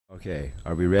Okay,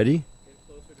 are we ready?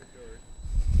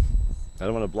 I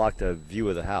don't want to block the view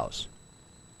of the house.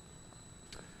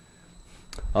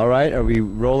 All right, are we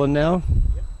rolling now?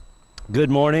 Yep. Good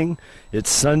morning. It's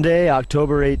Sunday,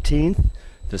 October 18th,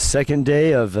 the second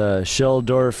day of Shel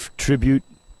Dorf tribute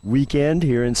weekend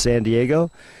here in San Diego.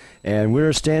 And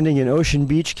we're standing in Ocean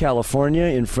Beach, California,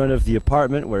 in front of the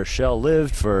apartment where Shel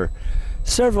lived for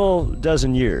several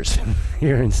dozen years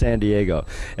here in San Diego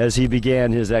as he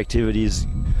began his activities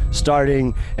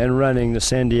starting and running the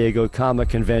San Diego Comic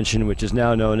Convention, which is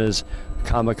now known as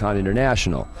Comic-Con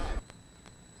International.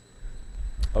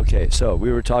 Okay, so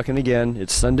we were talking again.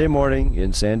 It's Sunday morning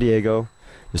in San Diego.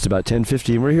 It's about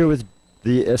 10:15. We're here with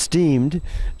the esteemed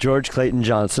George Clayton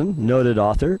Johnson, noted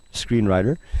author,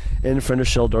 screenwriter, in front of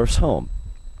Shel Dorf's home.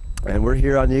 And we're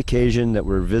here on the occasion that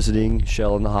we're visiting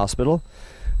Shel in the hospital,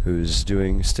 who's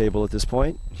doing stable at this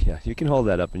point. Yeah, you can hold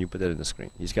that up and you put that in the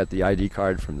screen. He's got the ID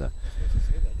card from the...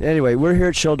 Anyway, we're here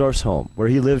at Shel Dorf's home, where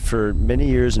he lived for many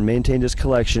years and maintained his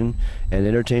collection and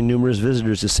entertained numerous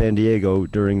visitors to San Diego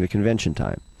during the convention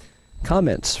time.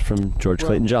 Comments from George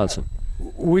Clayton Johnson.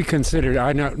 I consider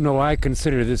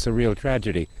this a real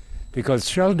tragedy, because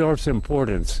Shel Dorf's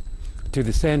importance to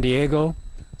the San Diego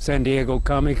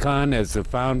Comic-Con as the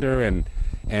founder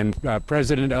and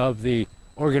president of the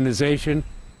organization.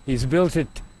 He's built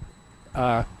it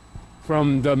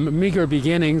from the meager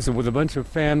beginnings with a bunch of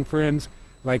fan friends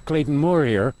like Clayton Moore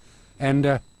here,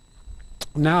 and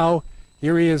now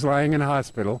here he is lying in a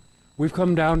hospital. We've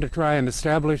come down to try and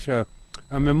establish a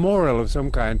memorial of some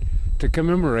kind to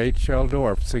commemorate Shel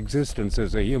Dorf's existence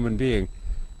as a human being,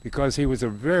 because he was a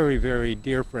very, very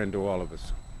dear friend to all of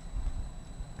us.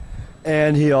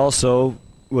 And he also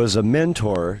was a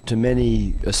mentor to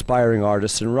many aspiring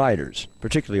artists and writers,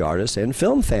 particularly artists and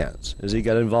film fans, as he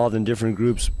got involved in different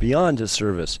groups beyond his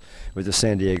service with the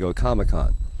San Diego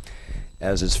Comic-Con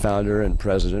as its founder and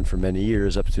president for many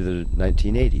years up to the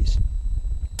 1980s.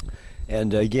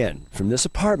 And again, from this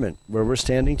apartment where we're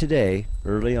standing today,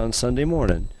 early on Sunday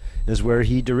morning, is where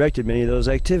he directed many of those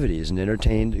activities and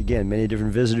entertained, again, many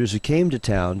different visitors who came to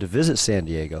town to visit San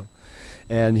Diego.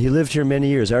 And he lived here many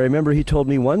years. I remember he told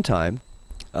me one time,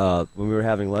 when we were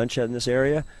having lunch in this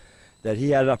area, that he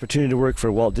had an opportunity to work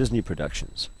for Walt Disney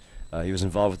Productions. He was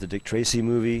involved with the Dick Tracy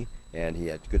movie, and he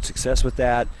had good success with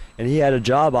that, and he had a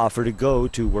job offer to go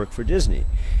to work for Disney.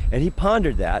 And he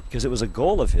pondered that, because it was a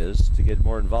goal of his to get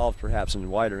more involved perhaps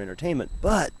in wider entertainment,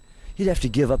 but he'd have to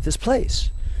give up this place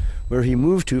where he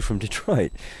moved to from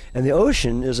Detroit. And the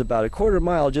ocean is about a quarter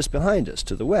mile just behind us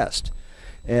to the west.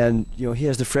 And you know, he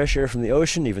has the fresh air from the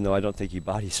ocean, even though I don't think he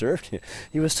body surfed.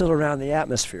 He was still around the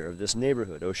atmosphere of this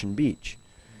neighborhood, Ocean Beach,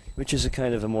 which is a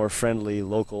kind of a more friendly,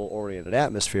 local-oriented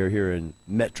atmosphere here in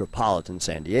metropolitan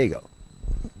San Diego.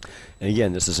 And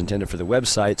again, this is intended for the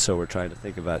website, so we're trying to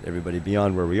think about everybody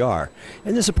beyond where we are.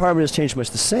 And this apartment has changed much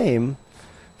the same,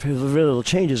 very little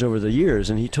changes over the years.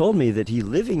 And he told me that he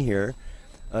living here,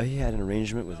 he had an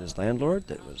arrangement with his landlord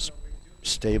that was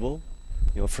stable,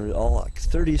 you know, for all like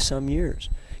 30-some years.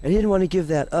 And he didn't want to give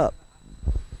that up.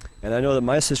 And I know that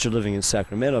my sister living in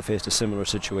Sacramento faced a similar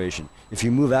situation. If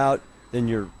you move out, then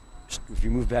if you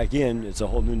move back in, it's a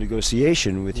whole new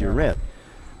negotiation with your rent.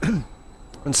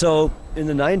 And so in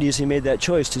the 90s, he made that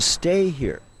choice to stay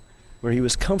here, where he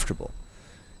was comfortable.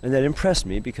 And that impressed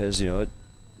me because, you know, it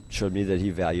showed me that he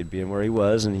valued being where he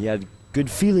was, and he had good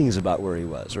feelings about where he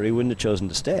was, or he wouldn't have chosen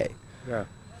to stay. Yeah.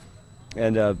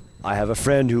 And I have a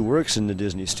friend who works in the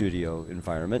Disney studio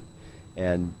environment,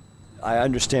 and I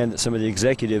understand that some of the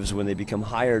executives, when they become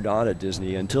hired on at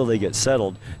Disney, until they get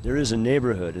settled, there is a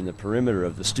neighborhood in the perimeter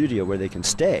of the studio where they can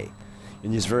stay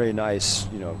in these very nice,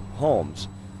 you know, homes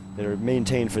that are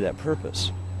maintained for that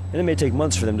purpose. And it may take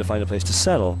months for them to find a place to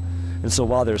settle. And so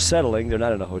while they're settling, they're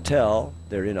not in a hotel,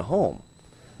 they're in a home.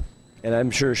 And I'm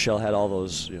sure Shel had all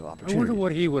those, you know, opportunities. I wonder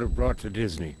what he would have brought to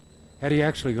Disney had he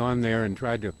actually gone there and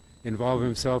tried to involve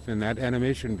himself in that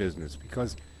animation business,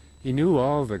 because he knew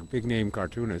all the big-name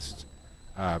cartoonists.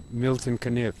 Milton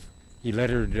Caniff, he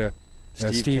lettered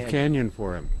Steve Canyon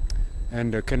for him.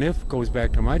 And Caniff goes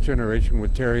back to my generation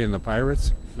with Terry and the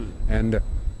Pirates. And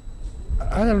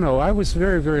I don't know, I was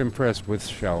very, very impressed with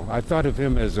Shel. I thought of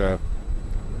him as a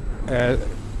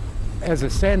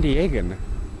San Diegan.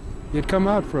 He had come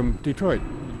out from Detroit,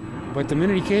 but the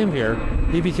minute he came here,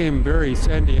 he became very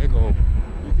San Diego.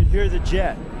 You can hear the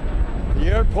jet. The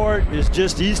airport is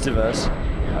just east of us,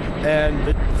 and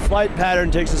the flight pattern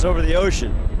takes us over the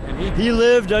ocean. And he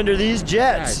lived under these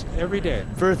jets every day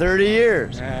for 30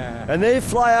 years. And they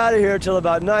fly out of here till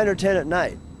about 9 or 10 at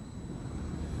night.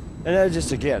 And that's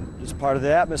just, again, it's part of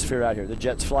the atmosphere out here. The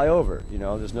jets fly over, you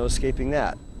know, there's no escaping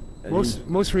that.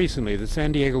 Most recently, the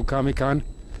San Diego Comic-Con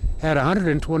had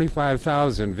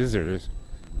 125,000 visitors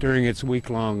during its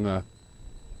week-long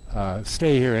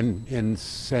stay here in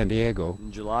San Diego.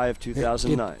 In July of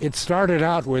 2009. It started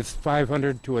out with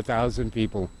 500 to 1,000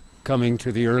 people coming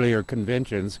to the earlier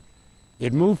conventions.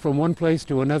 It moved from one place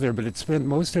to another, but it spent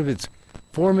most of its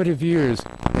formative years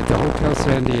at the Hotel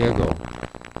San Diego.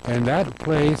 And that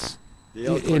place... The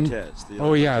El Cortez.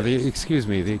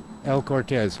 The El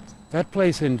Cortez. That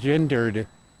place engendered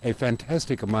a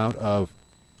fantastic amount of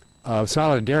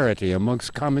solidarity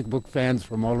amongst comic book fans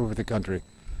from all over the country.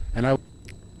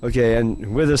 Okay,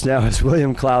 and with us now is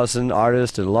William Clausen,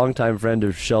 artist and longtime friend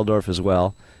of Shel Dorf as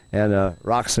well, and a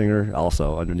rock singer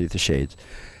also underneath the shades.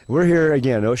 We're here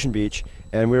again, Ocean Beach,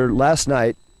 and last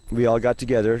night we all got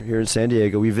together here in San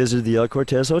Diego. We visited the El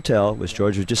Cortez Hotel, which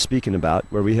George was just speaking about,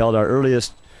 where we held our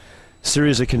earliest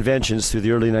series of conventions through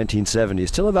the early 1970s,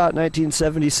 till about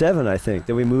 1977, I think.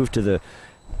 Then we moved to the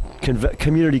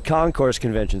Community Concourse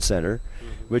Convention Center,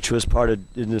 which was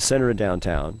in the center of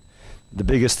downtown, the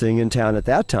biggest thing in town at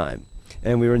that time.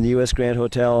 And we were in the U.S. Grand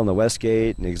Hotel and the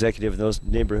Westgate and Executive and those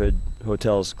neighborhood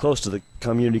hotels close to the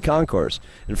Community Concourse.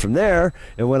 And from there,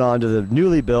 it went on to the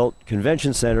newly built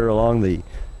convention center along that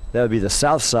would be the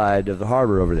south side of the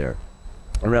harbor over there,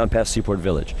 around past Seaport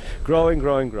Village. Growing,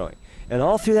 growing, growing. And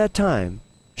all through that time,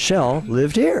 Shel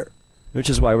lived here, which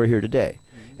is why we're here today.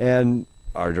 And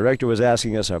our director was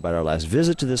asking us about our last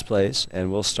visit to this place, and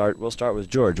we'll start with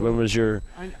George. When was your...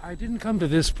 I didn't come to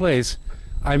this place.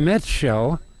 I met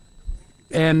Shel,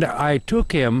 and I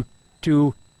took him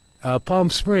to Palm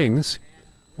Springs,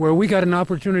 where we got an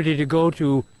opportunity to go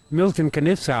to Milton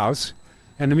Caniff's house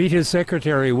and to meet his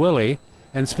secretary, Willie,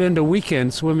 and spend a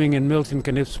weekend swimming in Milton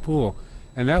Caniff's pool.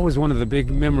 And that was one of the big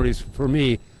memories for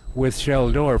me with Shel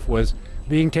Dorf, was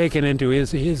being taken into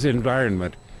his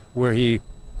environment, where he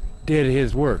did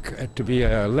his work to be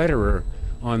a letterer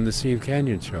on the Steve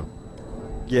Canyon show.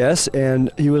 Yes, and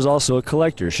he was also a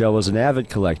collector. Shel was an avid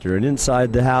collector, and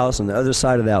inside the house, on the other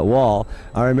side of that wall,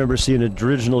 I remember seeing an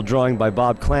original drawing by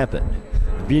Bob Clampett,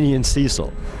 Beanie and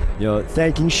Cecil,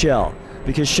 thanking Shel,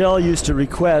 because Shel used to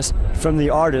request from the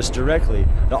artist directly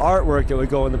the artwork that would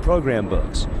go in the program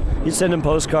books. He'd send him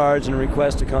postcards and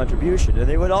request a contribution, and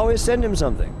they would always send him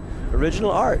something, original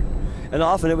art. And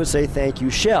often it would say, "Thank you,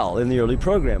 Shel," in the early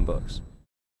program books.